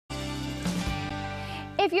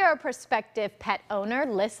If you're a prospective pet owner,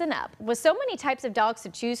 listen up. With so many types of dogs to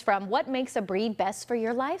choose from, what makes a breed best for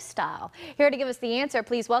your lifestyle? Here to give us the answer,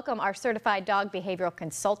 please welcome our certified dog behavioral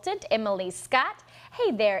consultant, Emily Scott.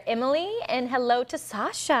 Hey there, Emily, and hello to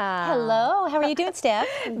Sasha. Hello, how are you doing, Steph?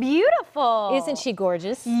 Beautiful. Isn't she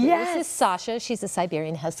gorgeous? Yes. This is Sasha. She's a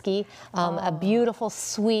Siberian Husky, a beautiful,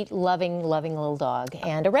 sweet, loving little dog,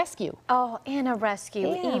 and a rescue. Oh, and a rescue,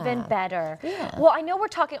 Yeah. even better. Yeah. Well, I know we're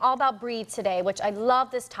talking all about breeds today, which I love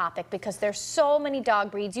this topic because there's so many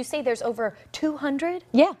dog breeds. You say there's over 200?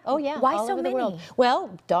 Yeah, oh yeah, Why all so over many? the world. Well,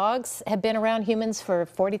 dogs have been around humans for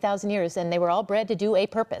 40,000 years, and they were all bred to do a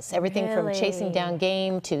purpose. Everything from chasing down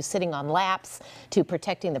game to sitting on laps to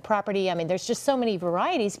protecting the property. I mean, there's just so many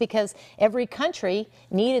varieties because every country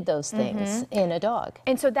needed those things in a dog.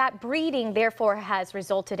 And so that breeding, therefore, has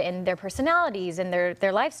resulted in their personalities and their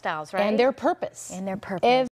lifestyles, right? And their purpose. And their purpose.